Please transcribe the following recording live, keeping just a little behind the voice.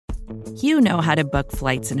You know how to book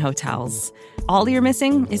flights and hotels. All you're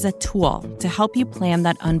missing is a tool to help you plan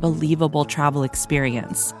that unbelievable travel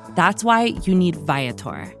experience. That's why you need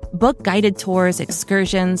Viator. Book guided tours,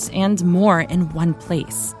 excursions, and more in one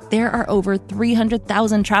place. There are over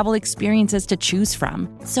 300,000 travel experiences to choose from,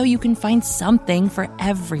 so you can find something for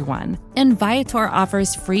everyone. And Viator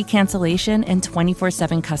offers free cancellation and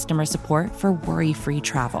 24/7 customer support for worry-free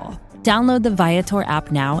travel. Download the Viator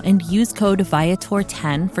app now and use code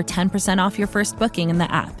Viator10 for 10% off your first booking in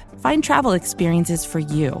the app. Find travel experiences for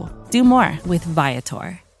you. Do more with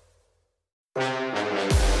Viator.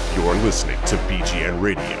 You're listening to BGN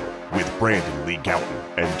Radio with Brandon Lee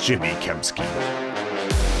Gowton and Jimmy Kempski.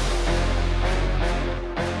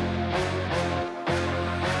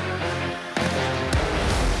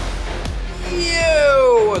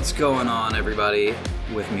 Yo, what's going on, everybody?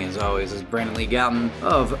 With me, as always, is Brandon Lee Gowton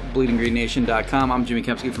of BleedingGreenNation.com. I'm Jimmy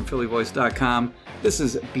Kempski from PhillyVoice.com. This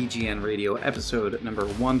is BGN Radio, episode number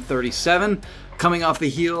 137, coming off the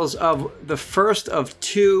heels of the first of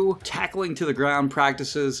two tackling to the ground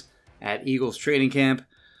practices at Eagles training camp.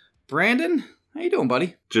 Brandon, how you doing,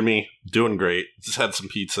 buddy? Jimmy, doing great. Just had some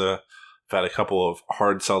pizza. I've had a couple of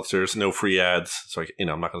hard seltzers, no free ads. So,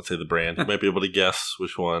 I'm not going to say the brand. You might be able to guess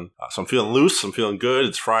which one. So I'm feeling loose. I'm feeling good.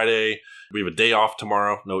 It's Friday. We have a day off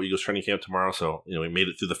tomorrow. No Eagles training camp tomorrow. So, we made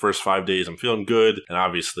it through the first 5 days. I'm feeling good. And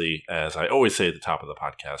obviously, as I always say at the top of the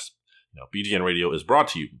podcast, BGN Radio is brought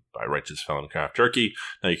to you by Righteous Felon Craft Jerky.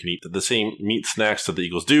 Now you can eat the same meat snacks that the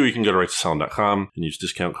Eagles do. You can go to righteousfelon.com and use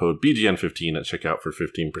discount code BGN15 at checkout for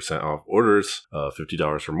 15% off orders of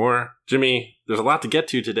 $50 or more. Jimmy, there's a lot to get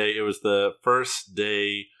to today. It was the first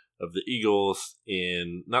day of the Eagles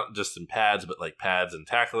in, not just in pads, but like pads and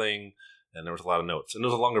tackling. And there was a lot of notes. And it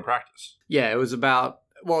was a longer practice. Yeah, it was about,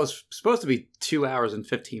 it was supposed to be 2 hours and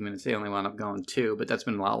 15 minutes. They only wound up going 2, but that's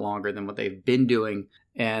been a lot longer than what they've been doing.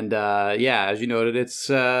 And as you noted, it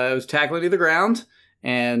was tackling to the ground.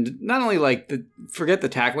 And not only forget the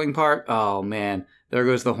tackling part. Oh, man, there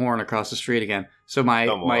goes the horn across the street again. So my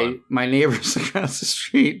neighbors across the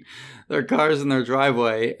street, their car's in their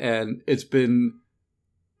driveway. And it's been,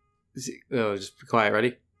 just be quiet,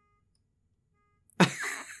 ready?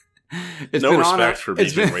 No respect for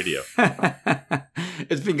BGN Radio.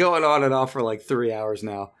 It's been going on and off for like 3 hours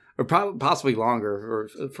now, or possibly longer,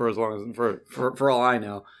 for as long as for all I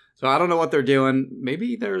know. So I don't know what they're doing.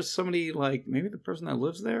 Maybe there's somebody maybe the person that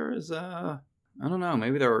lives there is I don't know.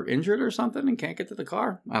 Maybe they're injured or something and can't get to the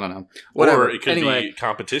car. I don't know. Whatever. Or it could be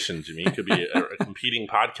competition, Jimmy. It could be a competing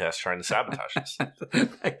podcast trying to sabotage us.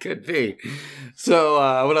 That could be. So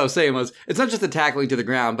what I was saying was, it's not just the tackling to the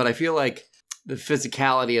ground, but I feel like the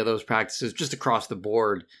physicality of those practices just across the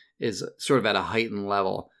board is sort of at a heightened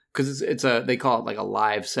level, because they call it like a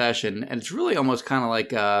live session, and it's really almost kind of like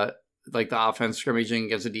the offense scrimmaging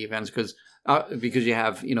against the defense, because you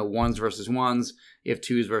have ones versus ones, you have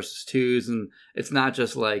twos versus twos, and it's not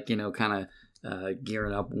just kind of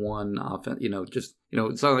gearing up one offense,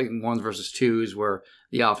 it's not like ones versus twos where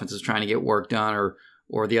the offense is trying to get work done,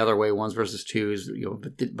 or the other way, ones versus twos,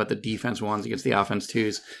 but the defense ones against the offense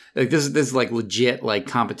twos. This is like legit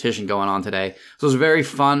competition going on today. So it's a very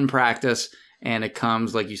fun practice, and it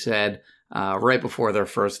comes, like you said, right before their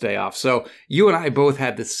first day off. So you and I both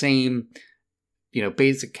had the same,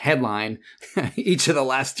 basic headline. Each of the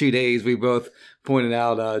last 2 days, we both pointed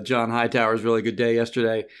out John Hightower's really good day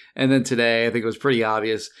yesterday, and then today, I think it was pretty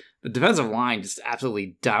obvious. The defensive line just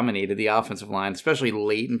absolutely dominated the offensive line, especially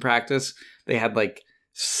late in practice. They had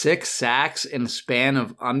 6 sacks in a span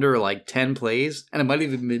of under 10 plays, and it might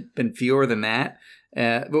have even been fewer than that.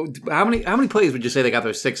 But how many plays would you say they got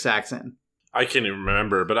those 6 sacks in? I can't even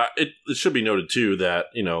remember, but it should be noted too that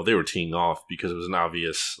they were teeing off because it was an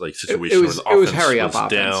obvious situation where the offense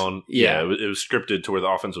was down. Yeah, it was scripted to where the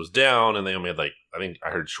offense was down, and they only had I think I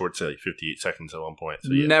heard Short say 58 seconds at one point.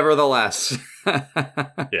 So, yeah. Nevertheless,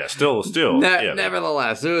 yeah, still,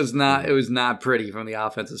 nevertheless, it was not pretty from the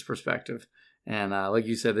offense's perspective. And like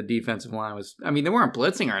you said, the defensive line was, they weren't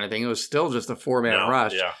blitzing or anything. It was still just a 4-man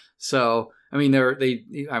rush. Yeah. So, they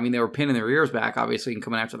were pinning their ears back, obviously, and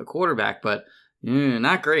coming after the quarterback, but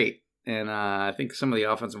not great. And I think some of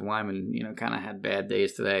the offensive linemen, kind of had bad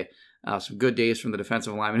days today. Some good days from the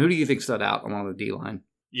defensive linemen. Who do you think stood out along the D-line?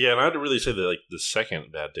 Yeah, and I'd really say that the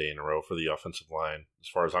second bad day in a row for the offensive line, as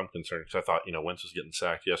far as I'm concerned, because I thought Wentz was getting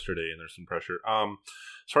sacked yesterday, and there's some pressure.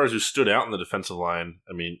 As far as who stood out in the defensive line,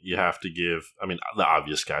 you have to give, the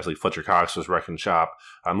obvious guys like Fletcher Cox was wrecking shop.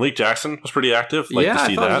 Malik Jackson was pretty active.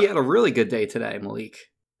 I thought he had a really good day today, Malik.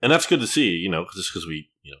 And that's good to see, just because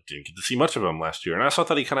we didn't get to see much of him last year. And I also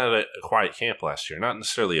thought he kind of had a quiet camp last year. Not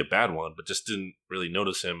necessarily a bad one, but just didn't really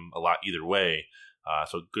notice him a lot either way.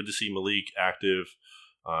 So good to see Malik active.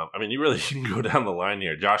 You really can go down the line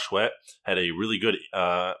here. Josh Sweat had a really good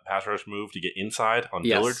pass rush move to get inside on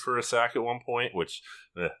Dillard for a sack at one point, which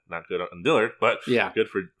not good on Dillard, but good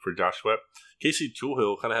for Josh Sweat. Casey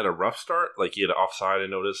Toolhill kind of had a rough start. Like he had an offside, I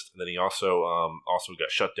noticed, and then he also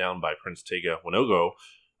got shut down by Prince Tega Winogo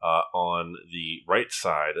on the right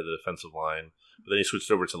side of the defensive line. But then he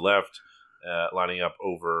switched over to left. Lining up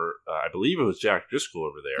over, I believe it was Jack Driscoll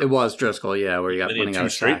over there. It was Driscoll, where he got winning out 2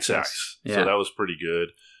 straight sacks. Yeah. So that was pretty good.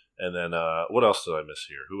 And then what else did I miss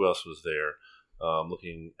here? Who else was there?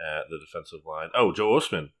 Looking at the defensive line. Oh, Joe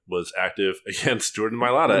Osman was active against Jordan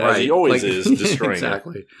Mailata, as he always is, destroying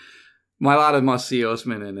exactly. Mailata must see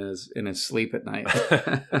Osman in his sleep at night.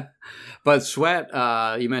 But Sweat,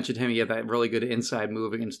 you mentioned him. He had that really good inside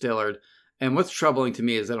move against Dillard. And what's troubling to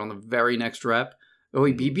me is that on the very next rep,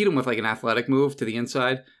 he beat him with like an athletic move to the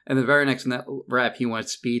inside. And the very next rep, he went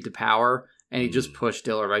speed to power. And he just pushed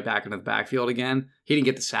Dillard right back into the backfield again. He didn't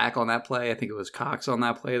get the sack on that play. I think it was Cox on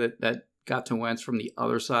that play that got to Wentz from the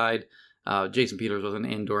other side. Jason Peters wasn't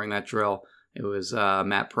in during that drill. It was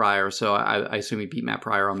Matt Pryor. So I assume he beat Matt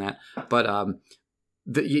Pryor on that. But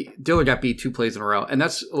Dillard got beat 2 plays in a row. And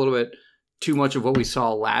that's a little bit too much of what we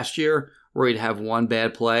saw last year, where he'd have one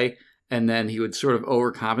bad play and then he would sort of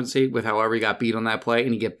overcompensate with however he got beat on that play,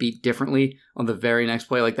 and he'd get beat differently on the very next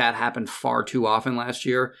play. Like that happened far too often last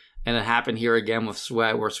year. And it happened here again with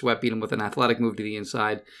Sweat, where Sweat beat him with an athletic move to the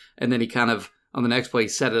inside. And then he kind of, on the next play,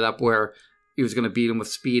 set it up where he was going to beat him with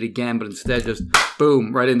speed again, but instead just,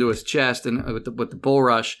 boom, right into his chest and with the bull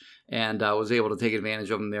rush, and was able to take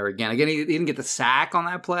advantage of him there again. Again, he didn't get the sack on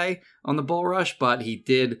that play on the bull rush, but he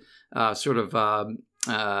did shrink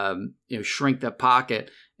the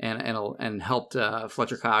pocket and helped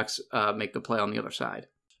Fletcher Cox make the play on the other side.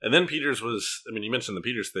 And then Peters was, you mentioned the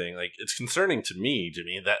Peters thing. Like, it's concerning to me,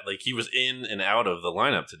 Jimmy, that like he was in and out of the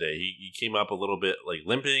lineup today. He came up a little bit like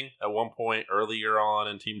limping at one point earlier on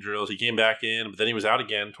in team drills. He came back in, but then he was out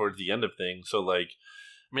again towards the end of things. So like,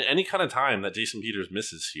 any kind of time that Jason Peters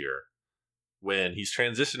misses here when he's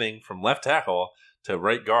transitioning from left tackle to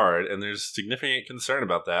right guard, and there's significant concern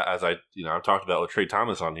about that, as I've talked about with Trey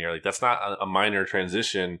Thomas on here. Like, that's not a minor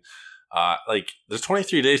transition. There's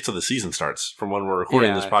 23 days till the season starts from when we're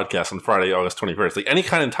recording this podcast on Friday, August 21st. Like, any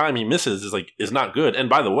kind of time he misses is not good. And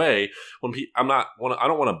by the way, I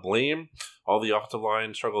don't want to blame all the offensive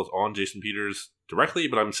line struggles on Jason Peters directly,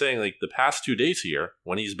 but I'm saying like the past 2 days here,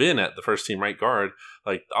 when he's been at the first team right guard,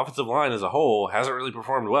 like the offensive line as a whole hasn't really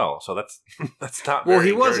performed well. So that's not very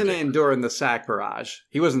he wasn't in during the sack barrage.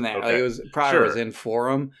 He wasn't there. Okay. Like Pryor was in for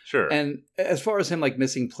him. Sure. And as far as him like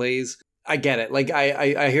missing plays, I get it. Like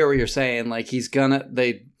I hear what you're saying. Like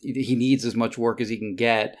he needs as much work as he can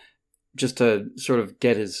get just to sort of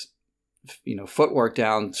get his footwork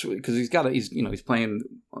down, because he's playing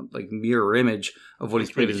like mirror image of what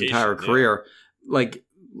he's played his entire career. Like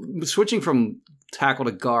switching from tackle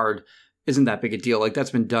to guard isn't that big a deal. Like that's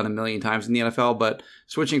been done a million times in the NFL, but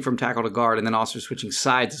switching from tackle to guard and then also switching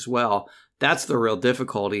sides as well, that's the real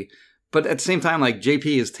difficulty. But at the same time, like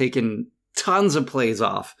JP has taken tons of plays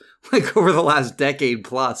off, like over the last half decade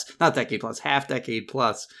plus.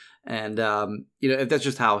 And, that's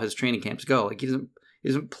just how his training camps go. Like he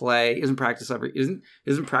doesn't practice every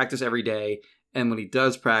day. And when he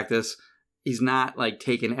does practice, he's not like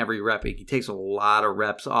taking every rep. He takes a lot of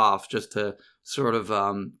reps off just to sort of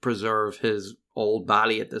preserve his old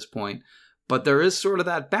body at this point. But there is sort of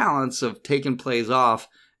that balance of taking plays off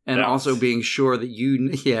and also being sure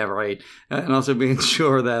that and also being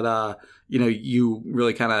sure that you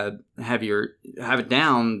really kind of have it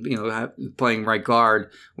down, playing right guard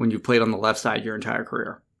when you played on the left side your entire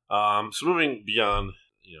career. So moving beyond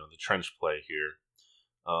the trench play here,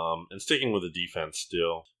 and sticking with the defense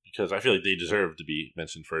still, because I feel like they deserve to be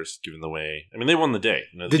mentioned first, given the way they won the day.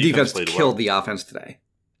 The defense killed the offense today,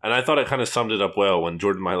 and I thought it kind of summed it up well when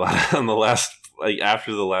Jordan Mailata on the last.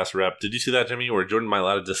 After the last rep, did you see that, Jimmy? Where Jordan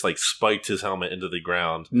Mailata just spiked his helmet into the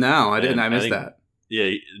ground? No, I didn't. I missed that. Yeah,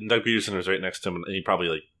 Doug Peterson was right next to him, and he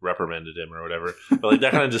probably reprimanded him or whatever. But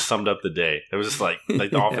that kind of just summed up the day. It was just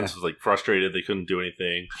the offense was frustrated; they couldn't do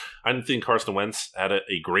anything. I didn't think Carson Wentz had a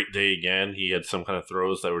great day again. He had some kind of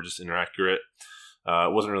throws that were just inaccurate.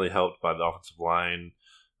 It wasn't really helped by the offensive line.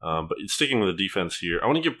 But sticking with the defense here, I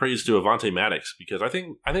want to give praise to Avonte Maddox, because I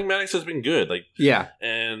think Maddox has been good.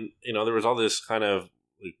 And there was all this kind of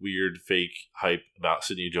weird fake hype about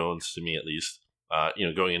Sidney Jones, to me at least.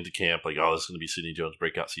 Going into camp, this is going to be Sidney Jones'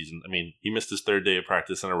 breakout season. He missed his 3rd day of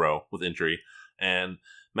practice in a row with injury, and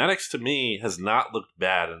Maddox to me has not looked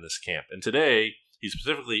bad in this camp. And today, he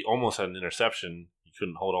specifically almost had an interception. He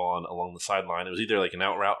couldn't hold on along the sideline. It was either like an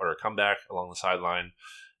out route or a comeback along the sideline.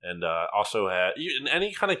 And also had in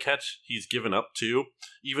any kind of catch he's given up to,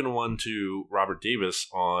 even one to Robert Davis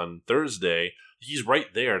on Thursday, he's right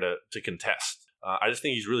there to contest. I just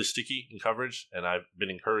think he's really sticky in coverage, and I've been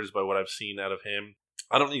encouraged by what I've seen out of him.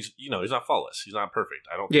 I don't think he's not flawless. He's not perfect.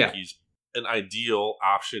 I don't think he's an ideal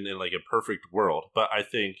option in like a perfect world, but I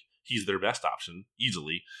think he's their best option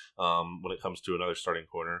easily when it comes to another starting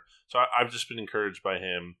corner. So I've just been encouraged by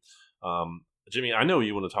him. Jimmy, I know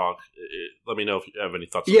you want to talk. Let me know if you have any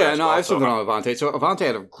thoughts. Yeah, no, I have something on Avonte. So Avonte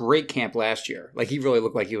had a great camp last year. Like, he really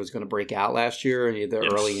looked like he was going to break out last year, and he had the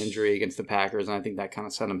early injury against the Packers, and I think that kind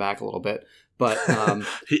of set him back a little bit. But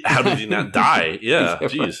how did he not die? Yeah,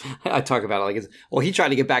 jeez. I talk about it like he tried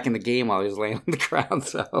to get back in the game while he was laying on the ground.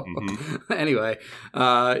 So anyway,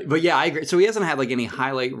 but yeah, I agree. So he hasn't had like any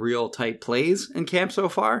highlight reel type plays in camp so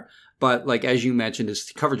far. But like as you mentioned,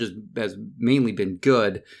 his coverage has mainly been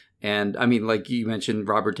good. And I mean, like you mentioned,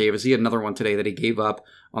 Robert Davis, he had another one today that he gave up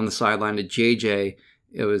on the sideline to JJ.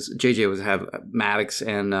 JJ was have Maddox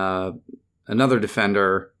and another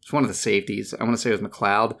defender. It's one of the safeties. I want to say it was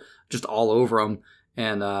McLeod, just all over him.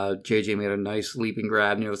 And JJ made a nice leaping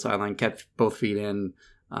grab near the sideline, kept both feet in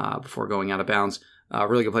before going out of bounds.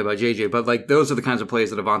 Really good play by JJ. But like those are the kinds of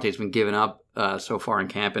plays that Avonte's been giving up so far in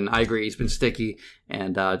camp. And I agree, he's been sticky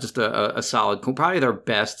and just a solid, probably their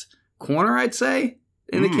best corner, I'd say,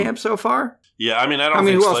 in the camp so far. Yeah, I mean, I don't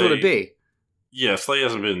think who else would it be? Yeah, Slay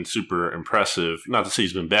hasn't been super impressive. Not to say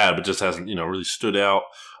he's been bad, but just hasn't, really stood out.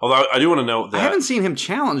 Although I do want to note that I haven't seen him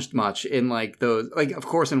challenged much in like those, like of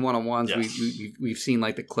course in one-on-ones yes. we've seen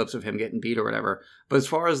like the clips of him getting beat or whatever. But as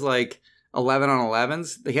far as like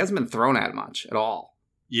 11-on-11s, he hasn't been thrown at much at all.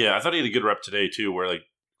 Yeah, I thought he had a good rep today too, where like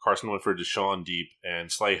Carson went for Deshaun deep,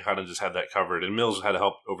 and Slay kind of just had that covered. And Mills had to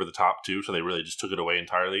help over the top, too, so they really just took it away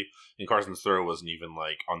entirely. And Carson's throw wasn't even,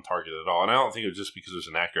 like, on target at all. And I don't think it was just because it was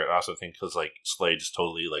inaccurate. I also think because, like, Slay just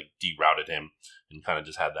totally, like, derouted him and kind of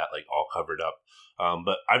just had that, like, all covered up.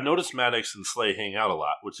 But I've noticed Maddox and Slay hang out a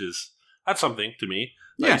lot, that's something to me.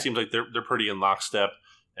 Yeah. It seems like they're pretty in lockstep.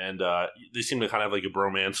 And they seem to kind of have like a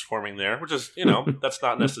bromance forming there, which is, that's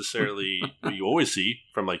not necessarily what you always see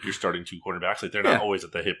from like your starting two cornerbacks. Like they're not always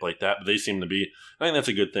at the hip like that, but they seem to be. I think that's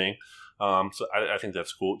a good thing. So I think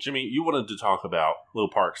that's cool. Jimmy, you wanted to talk about Will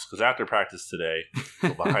Parks because after practice today,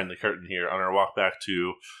 behind the curtain here on our walk back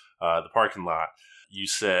to the parking lot, you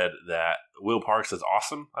said that Will Parks is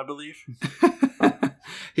awesome, I believe.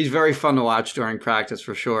 He's very fun to watch during practice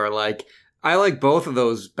for sure. Like, I like both of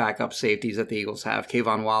those backup safeties that the Eagles have,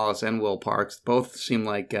 Kayvon Wallace and Will Parks. Both seem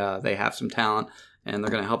like they have some talent, and they're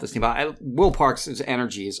going to help this team out. Will Parks'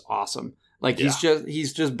 energy is awesome. Like he's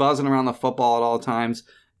just buzzing around the football at all times.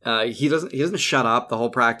 He doesn't shut up the whole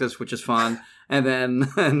practice, which is fun. and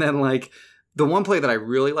then like the one play that I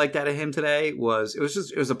really liked out of him today was it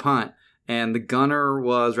was a punt, and the gunner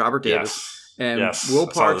was Robert Davis, and Will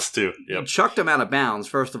Parks too. Yep. He chucked him out of bounds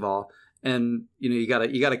first of all. And you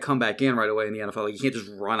gotta come back in right away in the NFL. Like you can't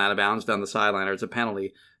just run out of bounds down the sideline or it's a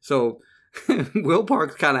penalty. So Will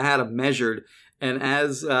Parks kind of had him measured. And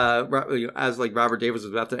as like Robert Davis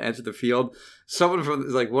was about to enter the field, someone from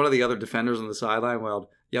like one of the other defenders on the sideline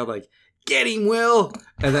yelled like, "Get him, Will!"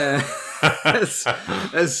 And then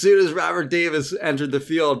as soon as Robert Davis entered the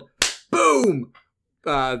field, boom!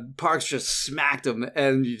 Parks just smacked him,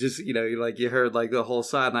 and you heard like the whole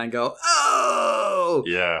sideline go, "Oh!"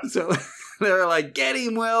 Yeah. So they were like, "Get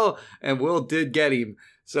him, Will!" And Will did get him.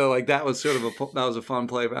 So like that was sort of a fun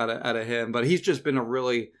play out of him. But he's just been a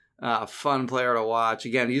really fun player to watch.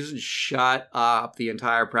 Again, he doesn't shut up the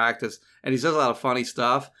entire practice, and he does a lot of funny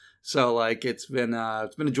stuff. So like it's been a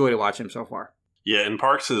joy to watch him so far. Yeah, and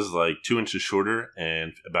Parks is like 2 inches shorter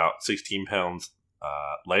and about 16 pounds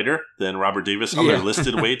lighter than Robert Davis on their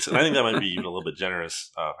listed weights. And I think that might be even a little bit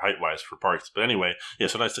generous height-wise for Parks. But anyway, yeah,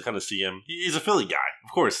 so nice to kind of see him. He's a Philly guy.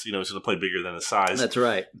 Of course, he's going to play bigger than his size. That's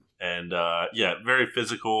right. And, very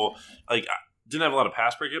physical. Like, didn't have a lot of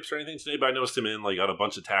pass breakups or anything today, but I noticed him in, like, got a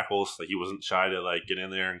bunch of tackles. Like, he wasn't shy to, like, get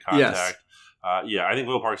in there and contact. Yes. I think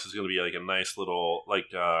Will Parks is going to be like a nice little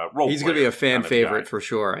role. He's going to be a fan favorite for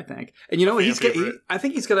sure, I think. And I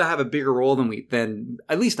think he's going to have a bigger role than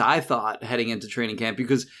at least I thought heading into training camp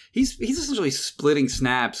because he's essentially splitting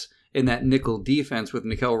snaps in that nickel defense with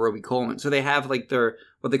Nickel Roby-Coleman. So they have like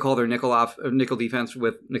what they call their nickel defense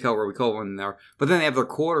with Nickel Roby-Coleman in there, but then they have their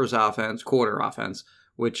quarter offense,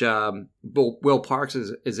 which Will Parks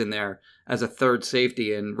is in there as a third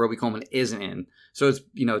safety and Roby-Coleman isn't in. So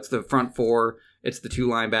it's the front four it's the 2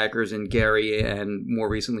 linebackers in Gary and more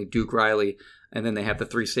recently Duke Riley. And then they have the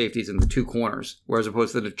 3 safeties and the 2 corners. Whereas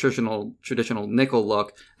opposed to the traditional nickel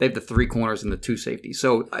look, they have the 3 corners and the 2 safeties.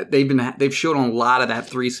 So they've shown a lot of that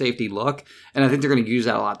 3 safety look, and I think they're going to use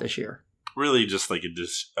that a lot this year. Really just like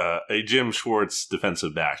a Jim Schwartz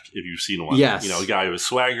defensive back, if you've seen one. Yes. A guy with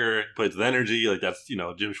swagger, plays with energy. Like that's,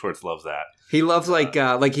 Jim Schwartz loves that. He loves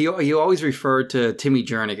he always referred to Timmy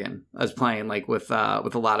Jernigan as playing with a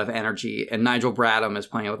lot of energy, and Nigel Bradham as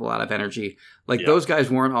playing with a lot of energy. Those guys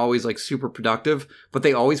weren't always super productive, but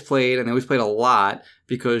they always played, and they always played a lot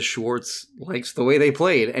because Schwartz likes the way they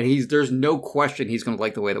played, and there's no question he's going to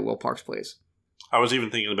like the way that Will Parks plays. I was even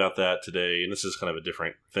thinking about that today, and this is kind of a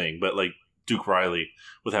different thing, but Duke Riley,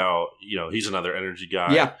 with how, he's another energy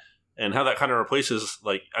guy. Yeah. And how that kind of replaces,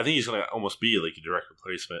 I think he's going to almost be a direct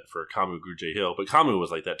replacement for Kamu Grugier-Hill. But Kamu was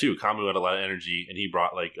like that too. Kamu had a lot of energy, and he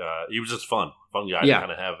brought he was just fun guy to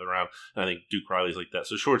kind of have around. And I think Duke Riley's like that.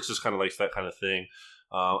 So Schwartz just kind of likes that kind of thing.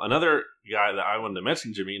 Another guy that I wanted to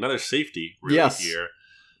mention, Jimmy, another safety here.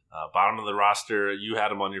 Bottom of the roster. You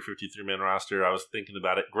had him on your 53-man roster. I was thinking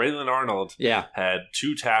about it. Graylin Arnold had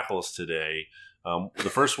 2 tackles today. The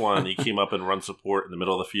first one, he came up and run support in the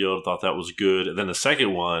middle of the field. Thought that was good. And then the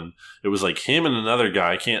second one, it was him and another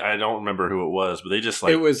guy. I don't remember who it was, but they just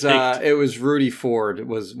it was Rudy Ford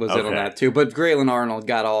was in on that too. But Graylin Arnold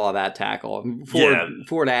got all of that tackle.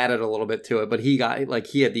 Ford added a little bit to it, but he got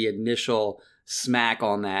he had the initial smack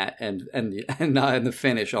on that and the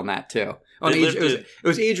finish on that too. It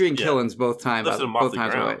was Adrian Killens both times. Both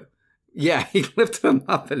times away. Yeah, he lifted him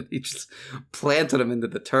up and he just planted him into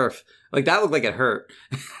the turf. That looked like it hurt.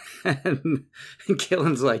 and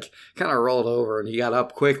Killens kind of rolled over and he got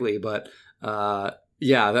up quickly. But that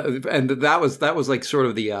was sort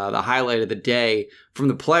of the highlight of the day from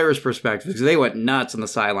the players' perspective because they went nuts on the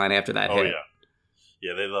sideline after that hit. Oh, yeah.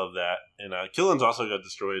 Yeah, they love that. And Killens also got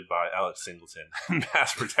destroyed by Alex Singleton in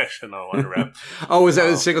pass protection on one rep. Oh, was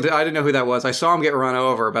that Singleton? I didn't know who that was. I saw him get run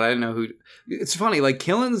over, but I didn't know who. It's funny,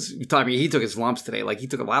 Killens, he took his lumps today. He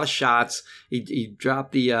took a lot of shots. He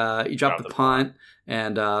dropped the punt,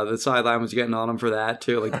 and the sideline was getting on him for that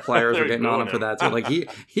too. The players were getting on him for that too.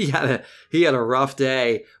 He had a rough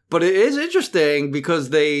day. But it is interesting because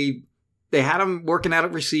they had him working out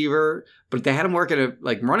at receiver, but they had him working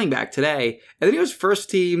at running back today. And then he was first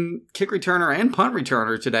team kick returner and punt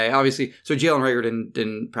returner today, obviously. So Jalen Reagor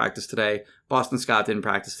didn't practice today. Boston Scott didn't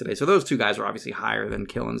practice today. So those 2 guys are obviously higher than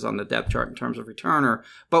Killens on the depth chart in terms of returner.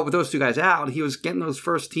 But with those 2 guys out, he was getting those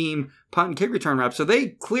first team punt and kick return reps. So they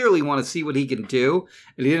clearly want to see what he can do.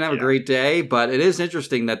 And he didn't have a great day, but it is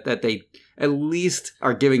interesting that they at least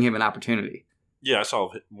are giving him an opportunity. Yeah, I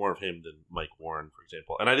saw more of him than Mike Warren, for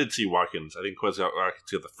example. And I did see Watkins. I think Watkins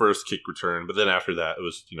got the first kick return, but then after that, it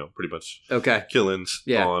was pretty much Killens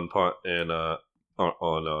on punt and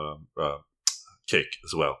on kick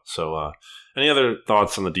as well. So, any other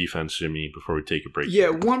thoughts on the defense, Jimmy, before we take a break? Yeah,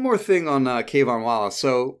 one more thing on Kayvon Wallace.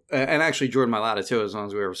 So, and actually Jordan Mailata too, as long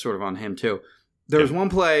as we were sort of on him too. There was one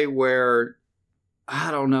play where I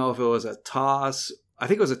don't know if it was a toss. I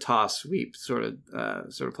think it was a toss sweep sort of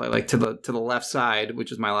play, to the left side,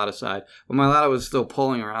 which is Mailata's side. But Mailata was still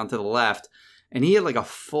pulling around to the left, and he had a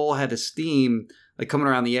full head of steam coming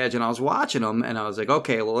around the edge. And I was watching him, and I was like,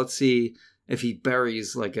 okay, well, let's see if he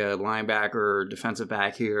buries a linebacker or defensive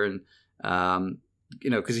back here, and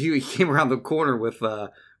because he came around the corner with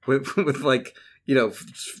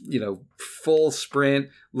full sprint,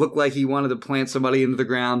 looked like he wanted to plant somebody into the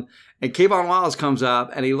ground, and Kayvon Wallace comes up,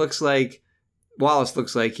 and Wallace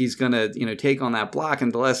looks like he's going to, take on that block. And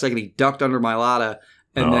at the last second, he ducked under Mailata.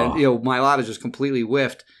 And then, Mailata just completely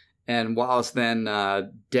whiffed. And Wallace then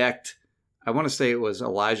decked, I want to say it was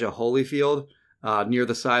Elijah Holyfield near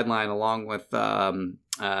the sideline along with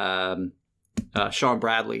Sean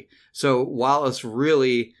Bradley. So Wallace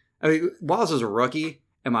Wallace is a rookie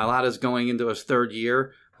and Mailata is going into his 3rd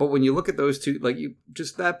year. But when you look at those two,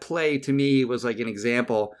 just that play to me was an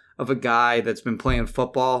example of a guy that's been playing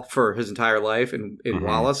football for his entire life in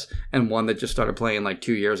Wallace, and one that just started playing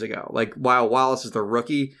 2 years ago. While Wallace is the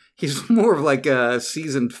rookie, he's more of a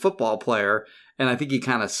seasoned football player, and I think he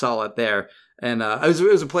kind of saw it there. And it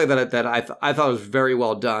was a play that I thought was very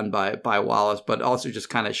well done by Wallace, but also just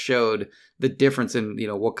kind of showed the difference in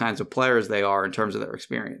what kinds of players they are in terms of their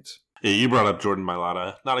experience. Yeah, you brought up Jordan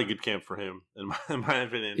Mailata. Not a good camp for him, in my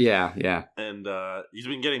opinion. Yeah. And he's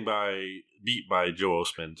been getting beat by Joe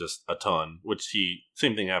Ostman just a ton,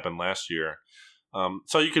 same thing happened last year.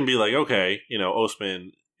 So you can be okay,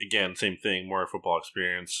 Ostman, again, same thing, more football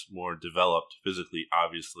experience, more developed physically,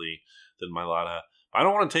 obviously, than Mailata. I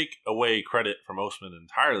don't want to take away credit from Osman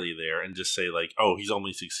entirely there and just say like, oh, he's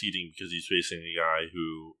only succeeding because he's facing a guy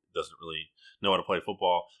who doesn't really know how to play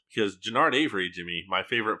football. Because Jannard Avery, Jimmy, my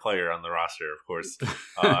favorite player on the roster, of course.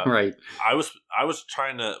 Right. I was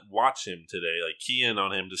trying to watch him today, like key in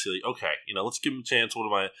on him to see like, okay, let's give him a chance.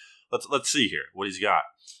 Let's see here what he's got.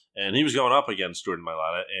 And he was going up against Jordan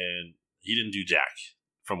Mailata, and he didn't do jack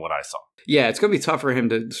from what I saw. Yeah, it's going to be tough for him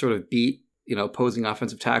to sort of beat, opposing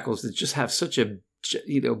offensive tackles that just have such a,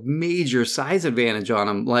 major size advantage on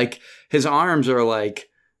him. Like his arms are like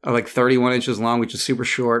 31 inches long, which is super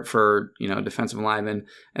short for, defensive lineman.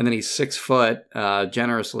 And then he's 6 foot,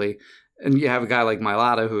 generously. And you have a guy like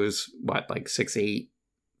Mailata who's like 6'8",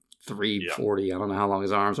 340. I don't know how long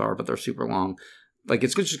his arms are, but they're super long. Like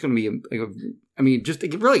it's just going to be, just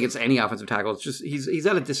really against any offensive tackle. It's just he's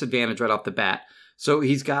at a disadvantage right off the bat. So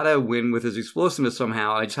he's got to win with his explosiveness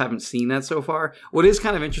somehow. And I just haven't seen that so far. What is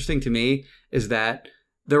kind of interesting to me is that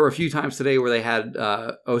there were a few times today where they had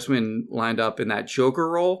Osman lined up in that joker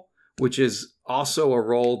role, which is also a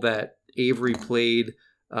role that Avery played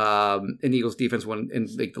in Eagles defense in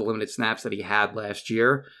like the limited snaps that he had last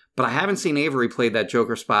year. But I haven't seen Avery play that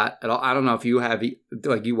joker spot at all. I don't know if you have,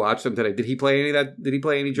 like you watched him today. Did he play any of that? Did he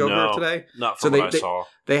play any joker today? Not from what I saw.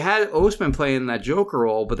 They had Osman playing that joker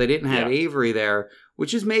role, but they didn't have Avery there,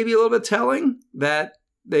 which is maybe a little bit telling that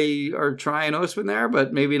they are trying Osman there,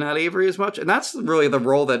 but maybe not Avery as much. And that's really the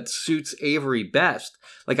role that suits Avery best.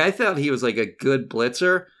 Like I thought he was like a good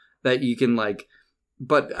blitzer that you can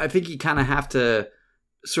but I think you kind of have to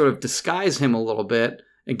sort of disguise him a little bit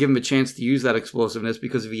and give him a chance to use that explosiveness,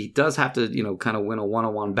 because if he does have to, kind of win a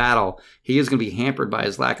one-on-one battle, he is going to be hampered by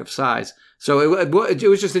his lack of size. So it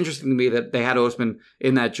was just interesting to me that they had Osman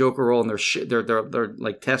in that joker role, and they're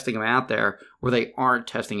like testing him out there where they aren't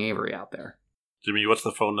testing Avery out there. Jimmy, what's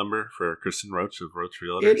the phone number for Kristen Roach of Roach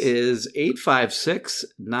Realtors? It is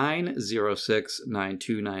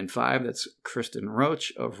 856-906-9295. That's Kristen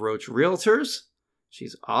Roach of Roach Realtors.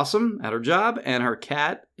 She's awesome at her job, and her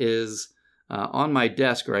cat is on my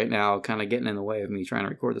desk right now, kind of getting in the way of me trying to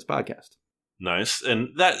record this podcast. Nice. And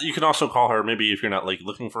that you can also call her maybe if you're not like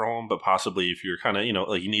looking for a home, but possibly if you're kind of,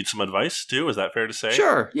 like you need some advice too. Is that fair to say?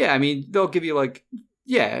 Sure. Yeah. They'll give you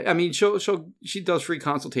she does free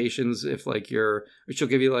consultations if she'll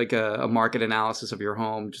give you like a market analysis of your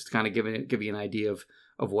home, just to kind of give you an idea of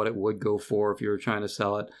what it would go for if you were trying to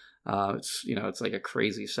sell it. It's like a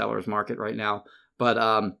crazy seller's market right now,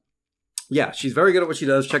 but, yeah, she's very good at what she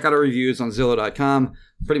does. Check out her reviews on Zillow.com.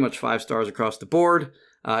 Pretty much 5 stars across the board.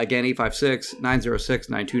 Again,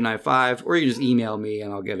 856-906-9295. Or you can just email me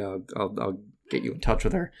and I'll get you in touch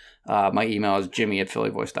with her. My email is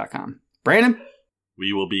jimmy@phillyvoice.com. Brandon?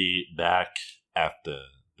 We will be back after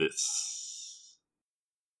this.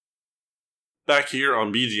 Back here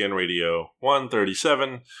on BGN Radio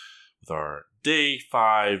 137 with our Day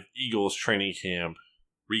 5 Eagles training camp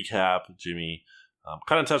recap. Jimmy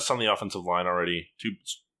kind of touched on the offensive line already. 2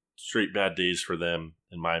 straight bad days for them,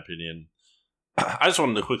 in my opinion. I just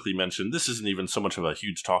wanted to quickly mention, this isn't even so much of a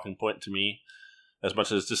huge talking point to me, as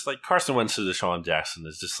much as just like Carson Wentz to Deshaun Jackson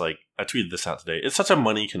is just like, I tweeted this out today. It's such a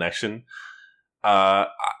money connection. I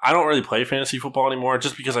don't really play fantasy football anymore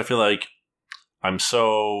just because I feel like it's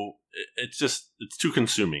too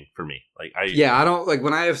consuming for me. I don't like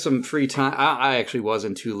when I have some free time. I actually was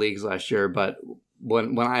in 2 leagues last year, but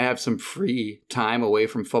when I have some free time away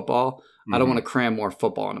from football, I don't want to cram more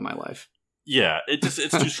football into my life. Yeah, it's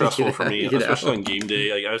too stressful for me, especially on game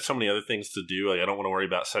day. Like I have so many other things to do. Like I don't want to worry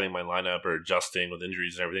about setting my lineup or adjusting with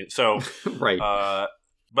injuries and everything. So right.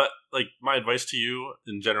 But like my advice to you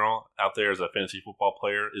in general out there as a fantasy football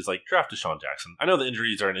player is like draft Deshaun Jackson. I know the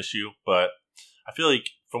injuries are an issue, but I feel like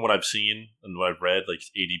from what I've seen and what I've read, like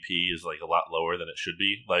ADP is like a lot lower than it should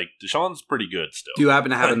be. Like Deshaun's pretty good still. Do you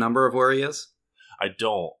happen to have a number of where he is? I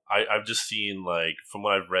don't. I've just seen like from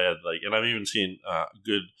what I've read, like, and I've even seen a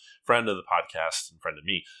good friend of the podcast and friend of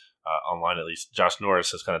me online at least, Josh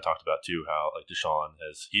Norris has kind of talked about too how like Deshaun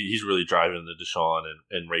he's really driving the Deshaun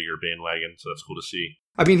and Rager bandwagon, so that's cool to see.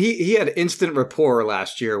 I mean, he had instant rapport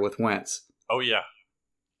last year with Wentz. Oh yeah,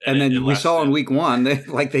 and then we saw in week 1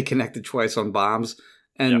 they connected twice on bombs,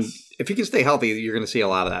 and if he can stay healthy, you're going to see a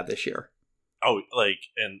lot of that this year. Oh,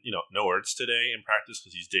 and no Ertz today in practice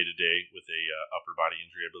because he's day to day with a upper body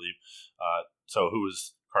injury, I believe. So who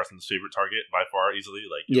was Carson's favorite target by far, easily?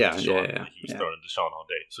 He was throwing Deshaun all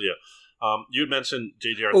day. So you had mentioned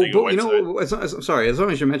J.J. Arcega-Whiteside. I'm sorry. As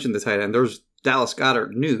long as you mentioned the tight end, there's Dallas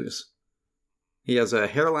Goedert news. He has a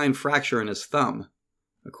hairline fracture in his thumb,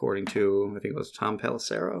 according to I think it was Tom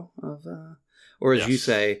Pelissero or as you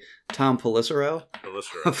say, Tom Pelissero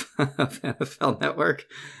of NFL Network.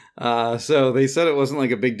 So they said it wasn't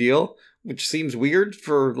like a big deal, which seems weird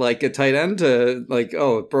for like a tight end to like,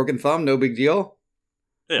 oh, broken thumb, no big deal.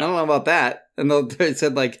 Yeah. I don't know about that. And they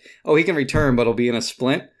said like, oh, he can return, but it'll be in a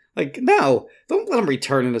splint. Like, no, don't let him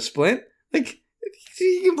return in a splint. Like,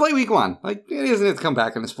 you can play week 1. Like, he doesn't have to come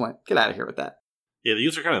back in a splint. Get out of here with that. Yeah, the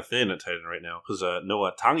Eagles are kind of thin at tight end right now because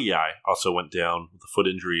Noah Tangiai also went down with a foot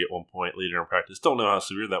injury at one point later in practice. Don't know how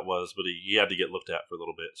severe that was, but he had to get looked at for a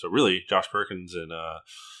little bit. So really, Josh Perkins and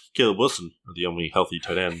Caleb Wilson are the only healthy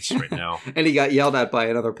tight ends right now. And he got yelled at by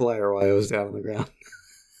another player while he was down on the ground.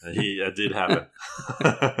 That did happen.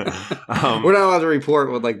 We're not allowed to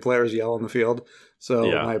report when like players yell on the field,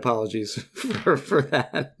 so my apologies for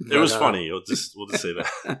that. It was funny. We'll just say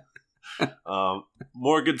that.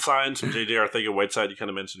 More good signs from J.J. Arcega-Whiteside. You kind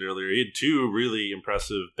of mentioned earlier. He had 2 really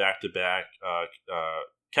impressive back-to-back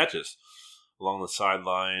catches along the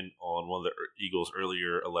sideline on one of the Eagles'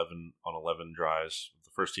 earlier 11-on-11 drives. The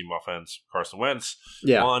first team offense, Carson Wentz.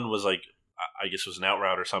 Yeah. One was like, I guess it was an out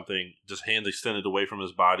route or something. Just hands extended away from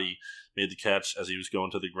his body, made the catch as he was going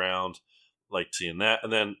to the ground. Liked seeing that.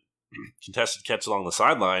 And then contested catch along the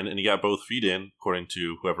sideline, and he got both feet in, according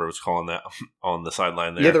to whoever was calling that on the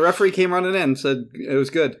sideline there. Yeah, the referee came running in, said it was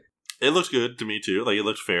good. It looked good to me, too. Like, it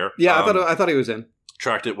looked fair. Yeah, I thought he was in.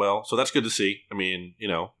 Tracked it well, so that's good to see. I mean,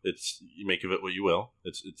 it's you make of it what you will.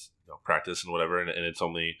 It's practice and whatever, and it's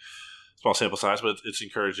only small sample size, but it's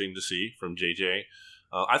encouraging to see from JJ.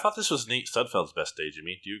 I thought this was Nate Sudfeld's best day,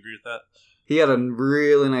 Jimmy. Do you agree with that? He had a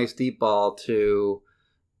really nice deep ball to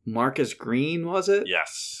Marcus Green, was it?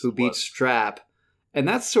 Yes. Who beat Strap. And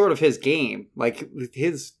that's sort of his game. Like,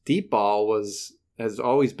 his deep ball has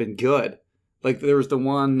always been good. Like, there was the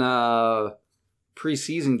one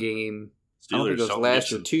preseason game, Steelers, I don't think it was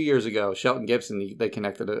last year, 2 years ago, Shelton Gibson, they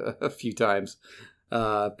connected a few times.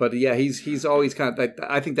 But yeah, he's always kind of, like,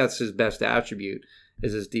 I think that's his best attribute,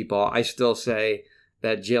 is his deep ball. I still say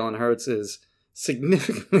that Jalen Hurts is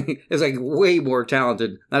like way more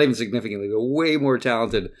talented, not even significantly, but way more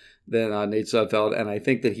talented than Nate Sudfeld. And I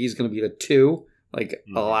think that he's going to be the 2, like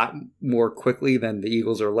a lot more quickly than the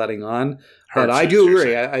Eagles are letting on. But I do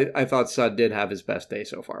agree. I thought Sud did have his best day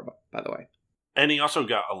so far, by the way. And he also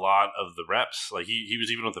got a lot of the reps. Like he was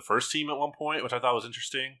even with the first team at one point, which I thought was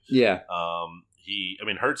interesting. Yeah.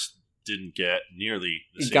 Hurts didn't get nearly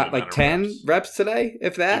the same He got like 10 reps today,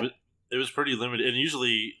 if that. It was pretty limited, and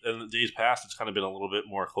usually in the days past, it's kind of been a little bit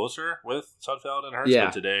more closer with Sudfeld and Hurts. Yeah.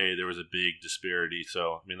 But today there was a big disparity,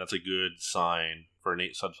 so I mean that's a good sign for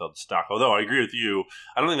Nate Sudfeld's stock. Although I agree with you,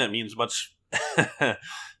 I don't think that means much,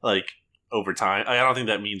 like over time. I don't think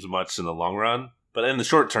that means much in the long run, but in the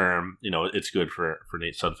short term, it's good for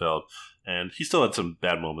Nate Sudfeld. And he still had some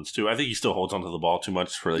bad moments too. I think he still holds onto the ball too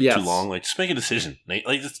much for too long. Like, just make a decision, Nate.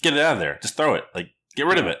 Like, just get it out of there. Just throw it. Like, get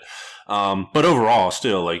rid of it. But overall,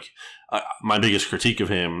 still, like. My biggest critique of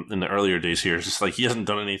him in the earlier days here is just like he hasn't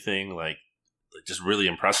done anything like just really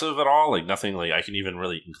impressive at all. Like nothing like I can even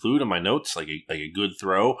really include in my notes, like a good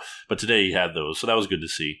throw. But today he had those, so that was good to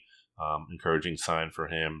see. Encouraging sign for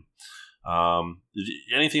him.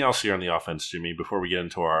 Anything else here on the offense, Jimmy? Before we get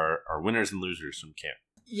into our winners and losers from camp.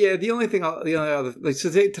 Yeah, the only other so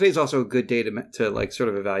today's also a good day to like sort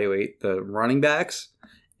of evaluate the running backs,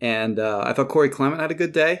 and I thought Corey Clement had a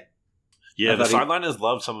good day. Yeah, the sideline has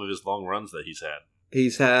loved some of his long runs that he's had.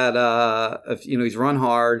 He's had, he's run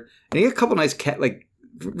hard, and he had a couple nice,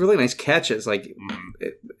 really nice catches, like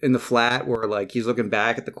in the flat where like he's looking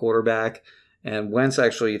back at the quarterback, and Wentz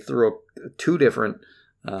actually threw up 2 different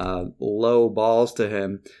low balls to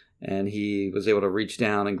him, and he was able to reach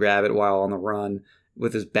down and grab it while on the run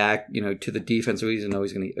with his back, to the defense, so he doesn't know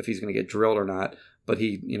if he's going to get drilled or not. But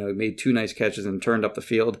he, made 2 nice catches and turned up the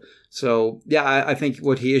field. So, yeah, I think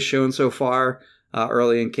what he has shown so far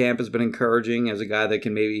early in camp has been encouraging as a guy that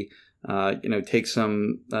can maybe, take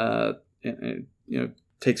some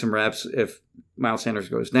reps if Miles Sanders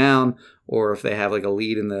goes down, or if they have like a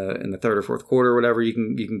lead in the third or fourth quarter or whatever, you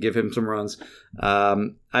can give him some runs.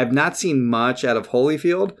 I've not seen much out of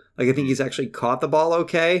Holyfield. Like I think he's actually caught the ball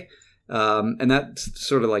okay, and that's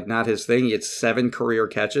sort of like not his thing. He had 7 career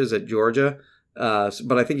catches at Georgia.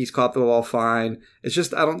 But I think he's caught the ball fine. It's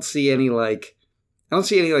just I don't see any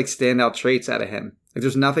standout traits out of him. Like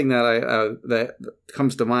there's nothing that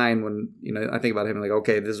comes to mind when I think about him. Like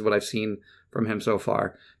okay, this is what I've seen from him so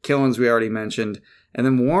far. Killins we already mentioned, and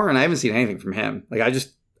then Warren I haven't seen anything from him. Like I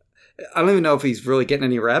don't even know if he's really getting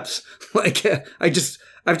any reps. Like I've just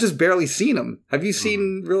barely seen him. Have you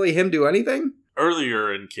seen really him do anything?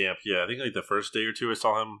 Earlier in camp, I think like the first day or two I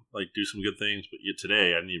saw him like do some good things, but yet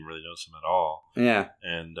today I didn't even really notice him at all. Yeah.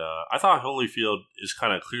 And I thought Holyfield is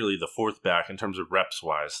kind of clearly the fourth back in terms of reps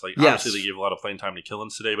wise. Like obviously they gave a lot of playing time to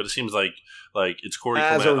Killins today, but it seems like it's Corey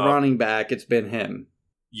as Clement a running back, it's been him.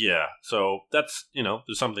 Yeah, so that's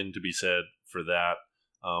there's something to be said for that.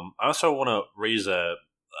 I also want to raise a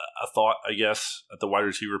thought, I guess, at the wide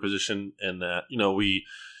receiver position, and that we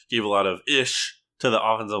gave a lot of ish to the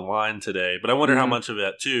offensive line today, but I wonder how much of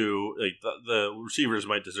that too, like the receivers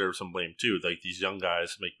might deserve some blame too. Like these young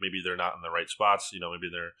guys, maybe they're not in the right spots.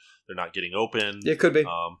 Maybe they're not getting open. It could be.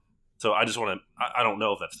 So I just want to. I don't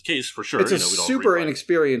know if that's the case for sure. It's a super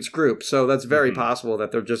inexperienced group, so that's very possible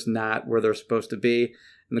that they're just not where they're supposed to be,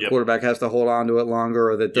 and the quarterback has to hold on to it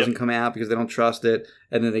longer, or that doesn't come out because they don't trust it,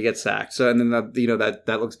 and then they get sacked. So and then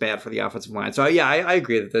that looks bad for the offensive line. So yeah, I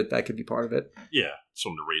agree that could be part of it. Yeah, just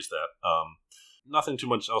wanted to raise that. Nothing too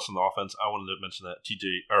much else on the offense. I wanted to mention that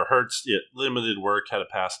Hurts, limited work, had a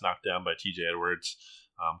pass knocked down by TJ Edwards.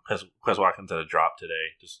 Quez Watkins had a drop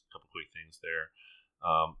today. Just a couple quick things there.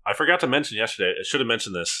 I forgot to mention yesterday. I should have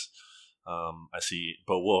mentioned this. I see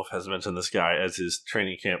Bo Wolf has mentioned this guy as his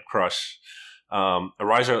training camp crush.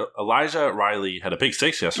 Elijah Riley had a pick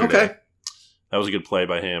six yesterday. Okay. That was a good play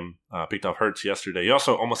by him. Picked off Hurts yesterday. He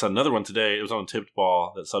also almost had another one today. It was on a tipped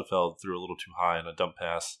ball that Sudfeld threw a little too high on a dump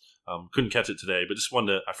pass. Couldn't catch it today, but just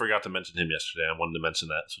wanted to, I forgot to mention him yesterday. I wanted to mention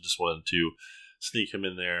that, so just wanted to sneak him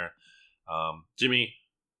in there. Jimmy,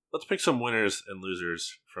 let's pick some winners and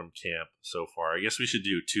losers from camp so far. I guess we should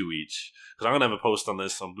do two each, because I'm going to have a post on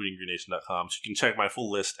this on BootingGreenNation.com, so you can check my full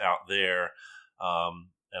list out there,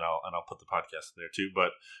 and I'll put the podcast in there too.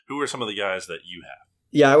 But who are some of the guys that you have?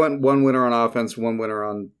 Yeah, I went one winner on offense, one winner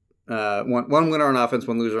on one winner on offense,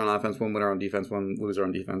 one loser on offense, one winner on defense, one loser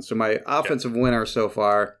on defense. So my offensive winner so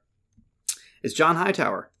far is John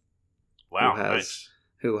Hightower. Wow,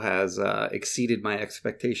 who has exceeded my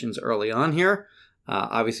expectations early on here.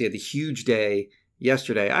 Obviously had the huge day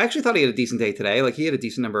yesterday. I actually thought he had a decent day today. Like he had a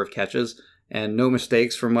decent number of catches and no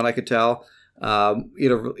mistakes from what I could tell. He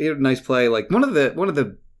had a nice play. Like one of the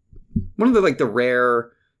like the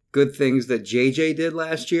rare good things that JJ did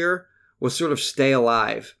last year was sort of stay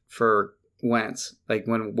alive for Wentz. Like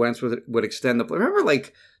when Wentz would extend the play. Remember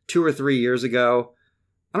like 2 or 3 years ago?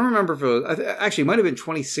 I don't remember if it was, actually it might have been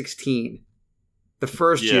 2016. The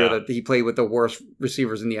first year that he played with the worst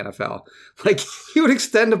receivers in the NFL. Like he would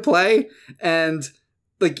extend a play and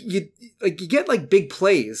you get like big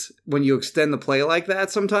plays when you extend the play like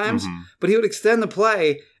that sometimes, but he would extend the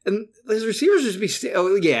play and his receivers just be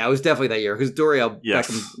it was definitely that year because Dorial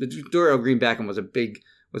Green Beckham was a big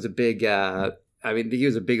he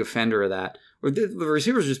was a big offender of that. Where the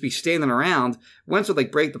receivers would just be standing around. Wentz would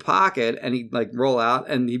like break the pocket and he'd like roll out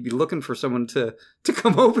and he'd be looking for someone to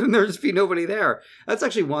come open and there'd just be nobody there. That's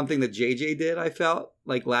actually one thing that JJ did, I felt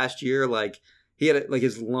like last year. Like he had like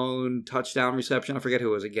his lone touchdown reception. I forget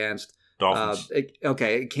who it was against. Dolphins.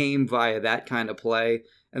 It came via that kind of play.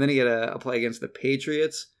 And then he had a play against the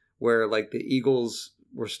Patriots where like the Eagles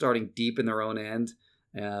were starting deep in their own end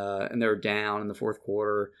and they were down in the fourth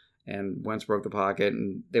quarter. And Wentz broke the pocket,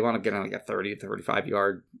 and they want to get on like a 30 to 35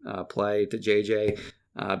 yard play to JJ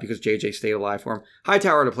because JJ stayed alive for him.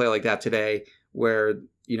 Hightower had a play like that today, where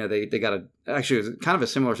they got actually it was kind of a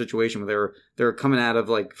similar situation where they were coming out of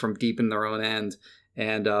like from deep in their own end,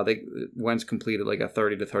 and Wentz completed like a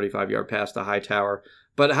 30 to 35 yard pass to Hightower.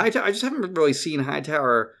 But Hightower, I just haven't really seen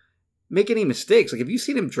Hightower make any mistakes. Like, have you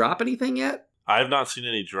seen him drop anything yet? I have not seen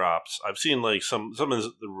any drops. I've seen like some of his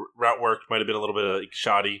route work might have been a little bit like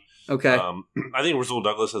shoddy. Okay. I think Rasul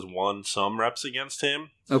Douglas has won some reps against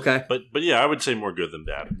him. Okay. But yeah, I would say more good than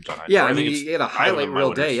bad. John Hightower. Yeah, I mean he had a highlight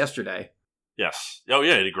reel day yesterday. Yes. Oh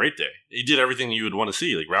yeah, he had a great day. He did everything you would want to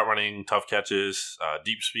see, like route running, tough catches,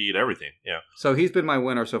 deep speed, everything. Yeah. So he's been my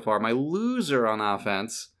winner so far. My loser on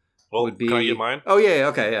offense would be. Can I get mine? Oh yeah.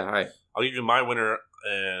 Okay. Yeah. All right. I'll give you my winner.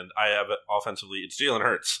 And I have it offensively. It's Jalen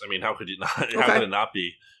Hurts. I mean, how could you not? How could it not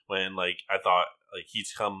be? When like I thought like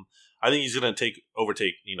he's come. I think he's going to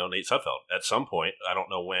overtake Nate Sudfeld at some point. I don't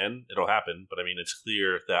know when it'll happen, but I mean it's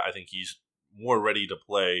clear that I think he's more ready to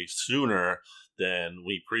play sooner than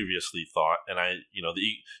we previously thought. And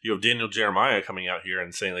you have Daniel Jeremiah coming out here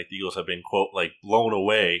and saying like the Eagles have been quote like blown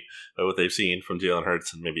away by what they've seen from Jalen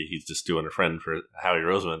Hurts, and maybe he's just doing a friend for Howie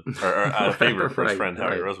Roseman or a favor for his friend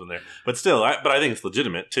Howie Roseman there. But still, I think it's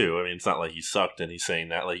legitimate too. I mean, it's not like he sucked and he's saying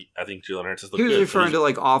that. Like I think Jalen Hurts is. He was referring to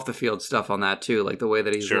like off the field stuff on that too, like the way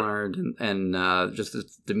that he's learned and just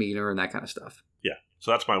his demeanor and that kind of stuff. Yeah, so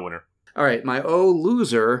that's my winner. All right, my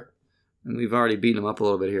loser. And we've already beaten him up a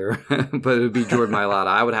little bit here, but it would be Jordan Mailata.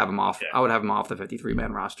 I would have him off. Yeah. I would have him off the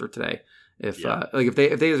 53-man roster today If Yeah. if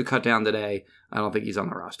they have a cut down today, I don't think he's on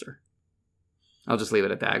the roster. I'll just leave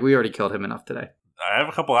it at that. We already killed him enough today. I have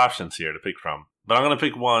a couple options here to pick from, but I'm going to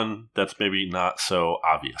pick one that's maybe not so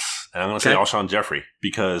obvious. And I'm going to say Alshon Jeffrey,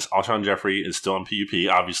 because Alshon Jeffrey is still on PUP,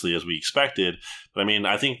 obviously, as we expected. But I mean,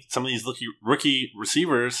 I think some of these rookie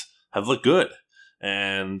receivers have looked good.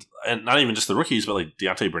 And not even just the rookies, but like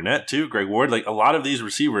Deontay Burnett too, Greg Ward, like a lot of these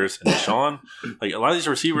receivers, and Deshaun, like a lot of these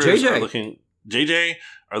receivers are looking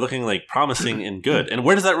like promising and good. And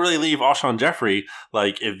where does that really leave Alshon Jeffrey?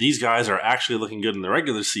 Like, if these guys are actually looking good in the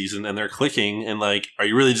regular season and they're clicking, and like, are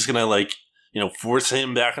you really just gonna like, force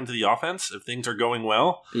him back into the offense if things are going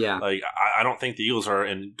well? Yeah. Like, I don't think the Eagles are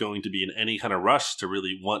going to be in any kind of rush to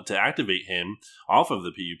really want to activate him off of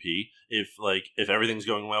the PUP if everything's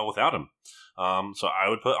going well without him. So I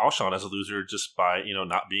would put Alshon as a loser just by,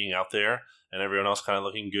 not being out there and everyone else kind of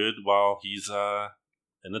looking good while he's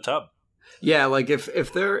in the tub. Yeah, like if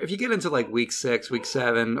you get into like week 6, week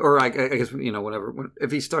 7, or I guess whatever,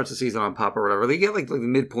 if he starts the season on PUP or whatever, they get like the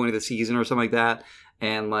midpoint of the season or something like that,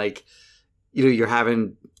 and like you're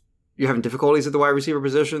having difficulties at the wide receiver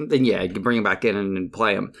position, then yeah, you can bring him back in and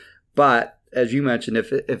play him. But as you mentioned,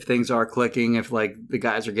 if things are clicking, if like the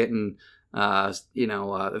guys are getting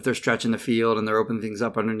if they're stretching the field and they're opening things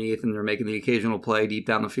up underneath and they're making the occasional play deep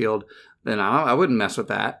down the field, then I wouldn't mess with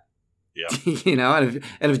that. Yeah. And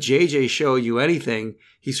if JJ show you anything,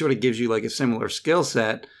 he sort of gives you like a similar skill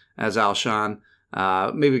set as Alshon.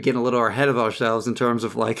 Maybe getting a little ahead of ourselves in terms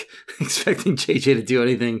of like expecting JJ to do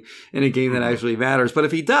anything in a game that actually matters. But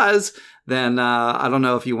if he does, then I don't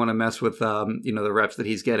know if you want to mess with the reps that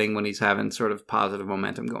he's getting when he's having sort of positive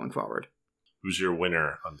momentum going forward. Who's your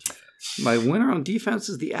winner on defense? My winner on defense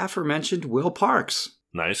is the aforementioned Will Parks.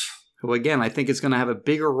 Nice. Who, again, I think is going to have a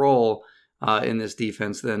bigger role in this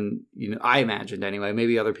defense than I imagined anyway.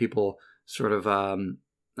 Maybe other people sort of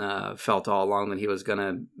felt all along that he was going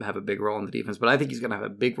to have a big role in the defense. But I think he's going to have a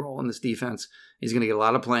big role in this defense. He's going to get a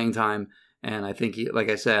lot of playing time. And I think,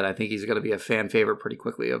 I think he's going to be a fan favorite pretty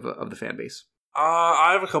quickly of the fan base.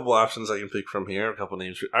 I have a couple options I can pick from here, a couple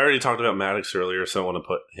names. I already talked about Maddox earlier, so I want to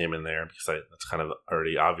put him in there because that's kind of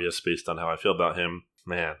already obvious based on how I feel about him.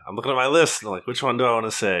 Man, I'm looking at my list and I'm like, which one do I want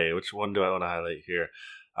to say? Which one do I want to highlight here?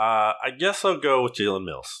 I guess I'll go with Jalen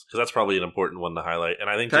Mills because that's probably an important one to highlight. And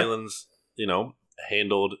I think Jalen's,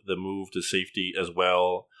 handled the move to safety as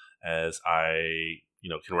well as I,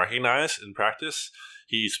 can recognize in practice.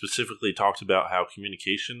 He specifically talked about how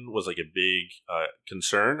communication was like a big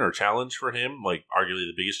concern or challenge for him, like arguably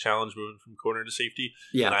the biggest challenge moving from corner to safety.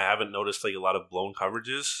 Yeah. And I haven't noticed like a lot of blown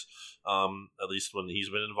coverages, at least when he's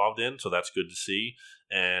been involved in. So that's good to see.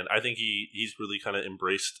 And I think he's really kind of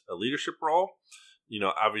embraced a leadership role.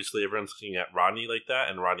 Obviously everyone's looking at Rodney like that,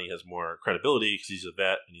 and Rodney has more credibility because he's a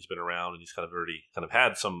vet and he's been around and he's kind of already kind of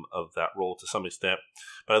had some of that role to some extent.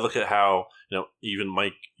 But I look at how, even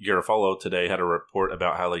Mike Garafolo today had a report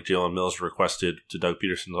about how like Jalen Mills requested to Doug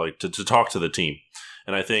Peterson to talk to the team.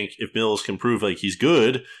 And I think if Mills can prove like he's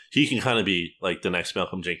good, he can kind of be like the next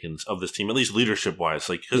Malcolm Jenkins of this team, at least leadership wise,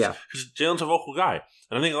 like because Jalen's a vocal guy,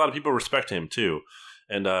 and I think a lot of people respect him too.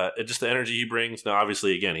 And just the energy he brings. Now,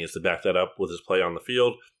 obviously, again, he has to back that up with his play on the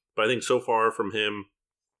field. But I think so far from him,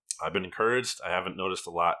 I've been encouraged. I haven't noticed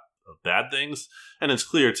a lot of bad things. And it's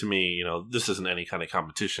clear to me, this isn't any kind of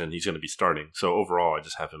competition. He's going to be starting. So overall, I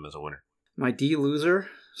just have him as a winner. My D loser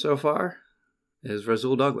so far is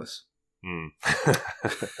Rasul Douglas.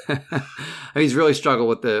 He's really struggled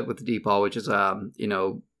with the deep ball, which is,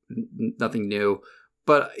 nothing new.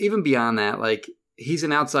 But even beyond that, like, he's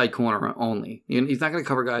an outside corner only. He's not going to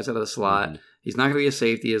cover guys out of the slot. Mm-hmm. He's not going to be a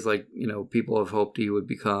safety as people have hoped he would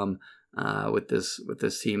become with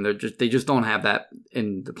this team. They just don't have that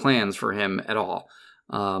in the plans for him at all.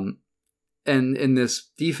 And in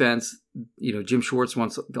this defense, Jim Schwartz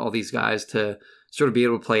wants all these guys to sort of be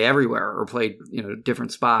able to play everywhere or play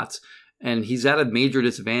different spots. And he's at a major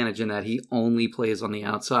disadvantage in that he only plays on the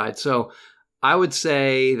outside. So I would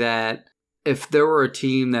say that if there were a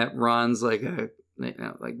team that runs like a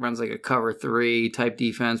cover 3 type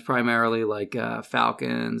defense, primarily like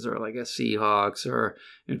Falcons or like a Seahawks or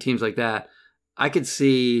teams like that, I could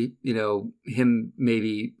see him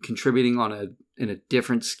maybe contributing in a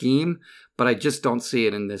different scheme, but I just don't see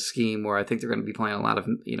it in this scheme where I think they're going to be playing a lot of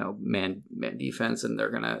man defense, and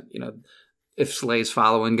they're going to if Slay's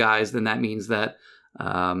following guys, then that means that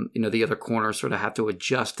the other corners sort of have to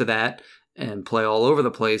adjust to that and play all over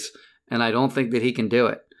the place, and I don't think that he can do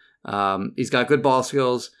it. He's got good ball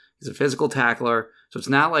skills. He's a physical tackler. So it's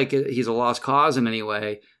not like he's a lost cause in any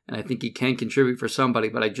way. And I think he can contribute for somebody,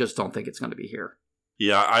 but I just don't think it's going to be here.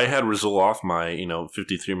 Yeah, I had Rizul off my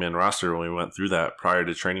 53-man roster when we went through that prior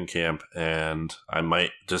to training camp, and I might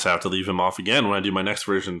just have to leave him off again when I do my next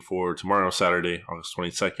version for tomorrow, Saturday, August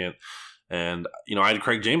 22nd. And, I had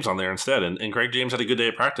Craig James on there instead, and Craig James had a good day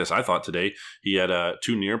of practice, I thought, today. He had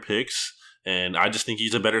 2 near picks, and I just think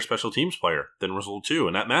he's a better special teams player than Rizul too,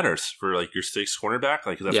 and that matters for, your 6th cornerback,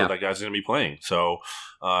 that's what that guy's going to be playing. So,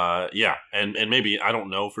 and maybe, I don't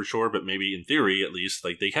know for sure, but maybe in theory, at least,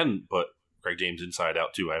 they can put Craig James inside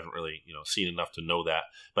out too. I haven't really, seen enough to know that,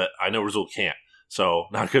 but I know Rizul can't. So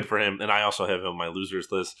not good for him. And I also have him on my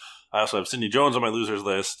losers list. I also have Sidney Jones on my losers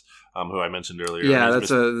list, who I mentioned earlier. Yeah, that's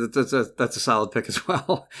a solid pick as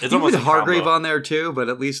well. It's you almost put Hargrave on there too, but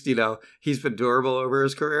at least he's been durable over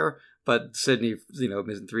his career. But Sidney,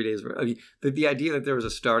 missing 3 days. I mean, the idea that there was a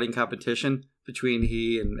starting competition between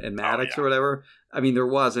he and Maddox or whatever. I mean, there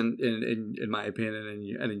was in my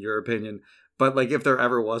opinion and in your opinion. But if there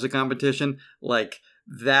ever was a competition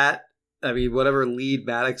that. I mean, whatever lead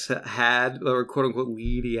Maddox had, or quote unquote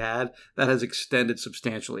lead he had, that has extended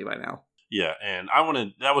substantially by now. Yeah, and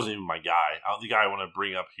that wasn't even my guy. The guy I want to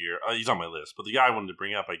bring up here, he's on my list, but the guy I wanted to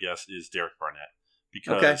bring up, I guess, is Derek Barnett.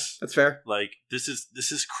 Because, okay, that's fair. This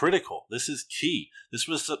is critical. This is key. This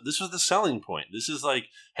was the selling point. This is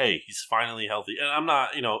hey, he's finally healthy. And I'm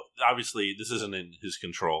not, obviously this isn't in his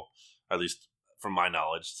control, at least from my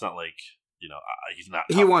knowledge. It's not he's not.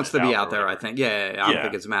 He wants to be out there, I think. Yeah. I don't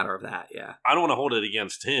think it's a matter of that. Yeah. I don't want to hold it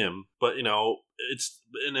against him, but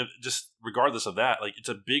just regardless of that, it's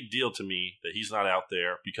a big deal to me that he's not out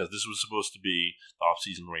there because this was supposed to be the off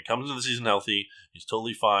season where he comes into the season healthy, he's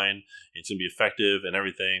totally fine, it's gonna be effective and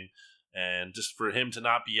everything. And just for him to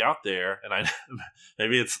not be out there, and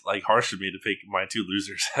maybe it's harsh of me to pick my 2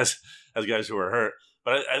 losers as guys who are hurt,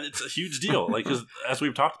 but it's a huge deal. Because as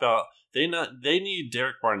we've talked about, they need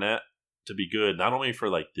Derek Barnett to be good, not only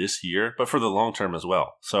for this year, but for the long term as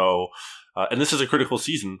well. So, and this is a critical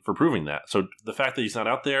season for proving that. So the fact that he's not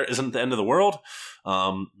out there isn't the end of the world.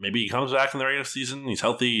 Maybe he comes back in the regular season, he's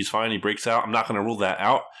healthy, he's fine, he breaks out. I'm not going to rule that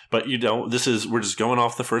out, but we're just going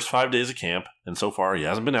off the first 5 days of camp, and so far he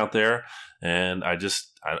hasn't been out there, and I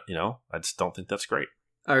just don't think that's great.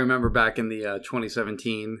 I remember back in the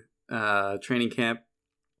 2017 training camp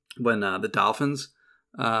when the Dolphins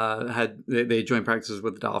they joined practices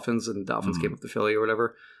with the Dolphins, and the Dolphins came up to Philly or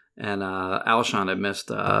whatever, and Alshon had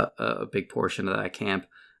missed a big portion of that camp.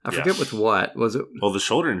 I forget with what was it. Well, the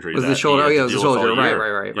shoulder injury. Was the shoulder? Oh yeah, it was the shoulder.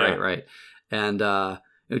 Right. And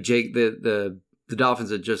Jake, the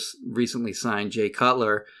Dolphins had just recently signed Jay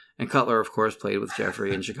Cutler, and Cutler, of course, played with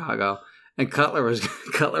Jeffrey in Chicago. And Cutler was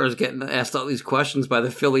getting asked all these questions by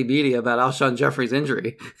the Philly media about Alshon Jeffrey's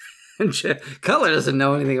injury. And Cutler doesn't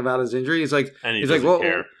know anything about his injury. He's like,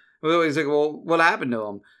 care. Well, what happened to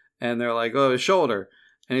him? And they're like, oh, his shoulder.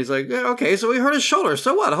 And he's like, yeah, okay, so we hurt his shoulder.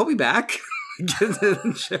 So what? He'll be back.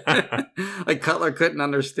 Cutler couldn't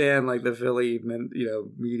understand the Philly,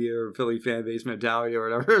 media or Philly fan base mentality or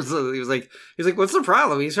whatever. So he's like, what's the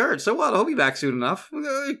problem? He's hurt. So what? He'll be back soon enough.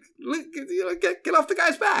 Get off the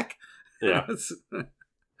guy's back. Yeah.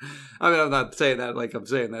 I mean, I'm not saying that I'm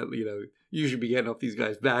saying that you should be getting off these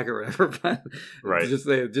guys back or whatever, but right. Just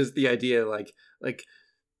the idea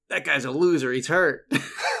that guy's a loser. He's hurt.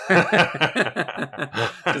 Just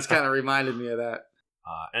kind of reminded me of that.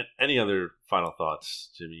 And any other final thoughts,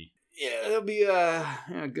 Jimmy? Yeah, it'll be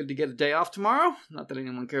good to get a day off tomorrow. Not that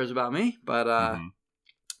anyone cares about me, but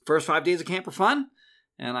first 5 days of camp are fun,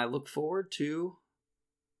 and I look forward to.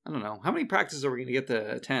 I don't know. How many practices are we going to get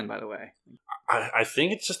to attend, by the way? I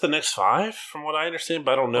think it's just the next 5, from what I understand,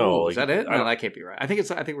 but I don't know. Is that it? No, that can't be right. I think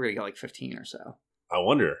we're going to get 15 or so. I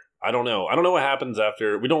wonder. I don't know. I don't know what happens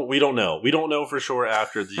after. We don't know. We don't know for sure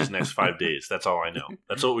after these next 5 days. That's all I know.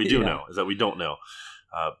 That's what we do know, is that we don't know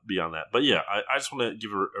beyond that. But yeah, I just want to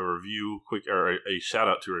give a review quick, or a shout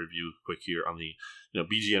out to a review quick here on the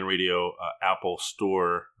BGN Radio Apple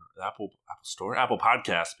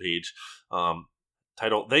Podcast page.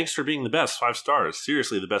 Title, thanks for being the best, 5 stars.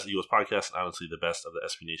 Seriously, the best Eagles podcast, and honestly, the best of the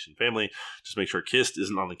SB Nation family. Just make sure Kist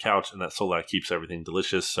isn't on the couch, and that Solak keeps everything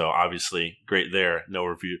delicious. So obviously, great there. No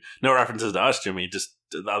review, no references to us, Jimmy, just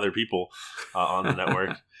to the other people on the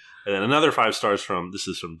network. And then another 5 stars from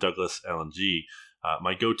Douglas LNG,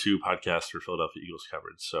 my go-to podcast for Philadelphia Eagles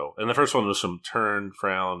coverage. So, and the first one was from Turn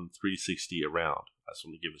Frown 360 Around. I just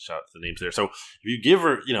want to give a shout out to the names there. So if you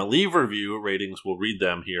leave review ratings, we'll read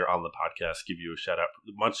them here on the podcast, give you a shout out.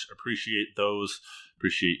 Much appreciate those.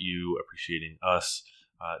 Appreciate you appreciating us.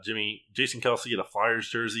 Jimmy, Jason Kelce had a Flyers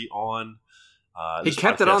jersey on. He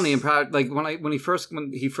kept it on the when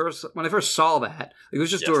I first saw that, it was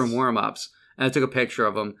just during warm-ups, and I took a picture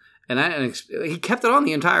of him, and he kept it on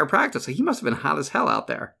the entire practice. Like, he must have been hot as hell out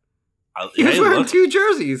there. He was wearing 2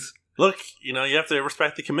 jerseys. Look, you have to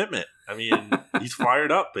respect the commitment. I mean, he's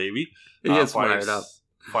fired up, baby. He is fired up.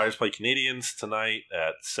 Flyers play Canadians tonight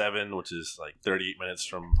at 7, which is like 38 minutes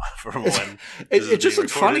from when. It just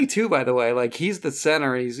looks funny too, by the way. Like, he's the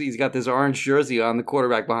center, and he's got this orange jersey on. The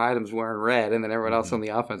quarterback behind him is wearing red, and then everyone else on the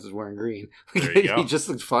offense is wearing green. There you go. He just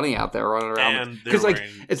looks funny out there running around. Because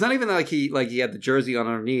it's not even like he had the jersey on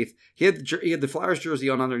underneath. He had the Flyers jersey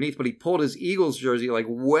on underneath, but he pulled his Eagles jersey like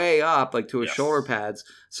way up, like to his shoulder pads,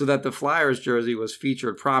 so that the Flyers jersey was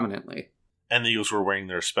featured prominently. And the Eagles were wearing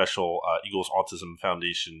their special Eagles Autism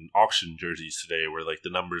Foundation auction jerseys today, where like the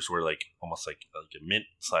numbers were like almost like a mint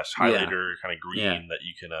 / highlighter kind of green that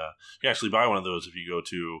you can actually buy one of those if you go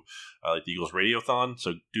to like the Eagles Radiothon.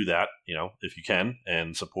 So do that, if you can,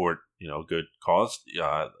 and support a good cause.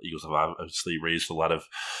 Eagles have obviously raised a lot of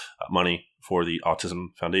money for the Autism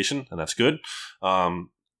Foundation, and that's good.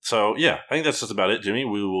 So, yeah, I think that's just about it, Jimmy.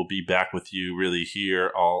 We will be back with you really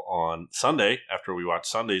here all on Sunday after we watch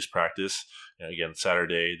Sunday's practice. And again,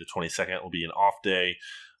 Saturday, the 22nd, will be an off day.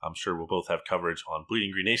 I'm sure we'll both have coverage on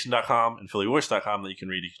bleedinggreennation.com and phillyvoice.com that you can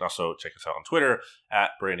read. You can also check us out on Twitter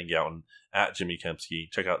at Brandon Gowton, at Jimmy Kempski.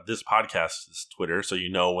 Check out this podcast's Twitter so you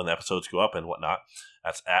know when the episodes go up and whatnot.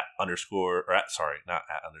 That's I'm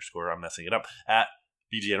messing it up. At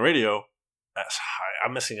BGN Radio.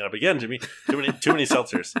 I'm messing it up again, Jimmy. Too many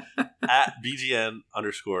seltzers. At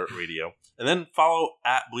BGN_radio. And then follow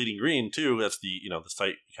at Bleeding Green too. That's the the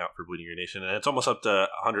site account for Bleeding Green Nation. And it's almost up to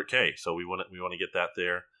 100K. So we want to get that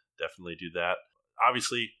there. Definitely do that.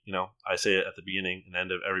 Obviously, I say it at the beginning and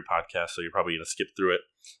end of every podcast, so you're probably going to skip through it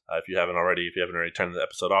if you haven't already turned the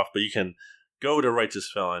episode off. But you can go to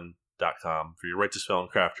righteousfelon.com for your Righteous Felon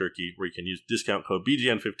craft turkey, where you can use discount code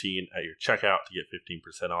BGN15 at your checkout to get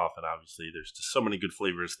 15% off. And obviously, there's just so many good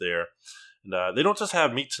flavors there. And they don't just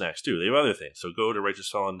have meat snacks, too. They have other things. So go to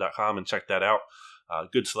righteousfelon.com and check that out.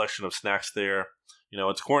 Good selection of snacks there.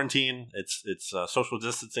 It's quarantine. It's social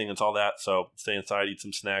distancing. It's all that. So stay inside, eat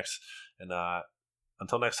some snacks. And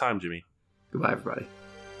until next time, Jimmy. Goodbye, everybody.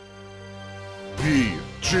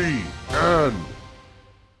 BGN.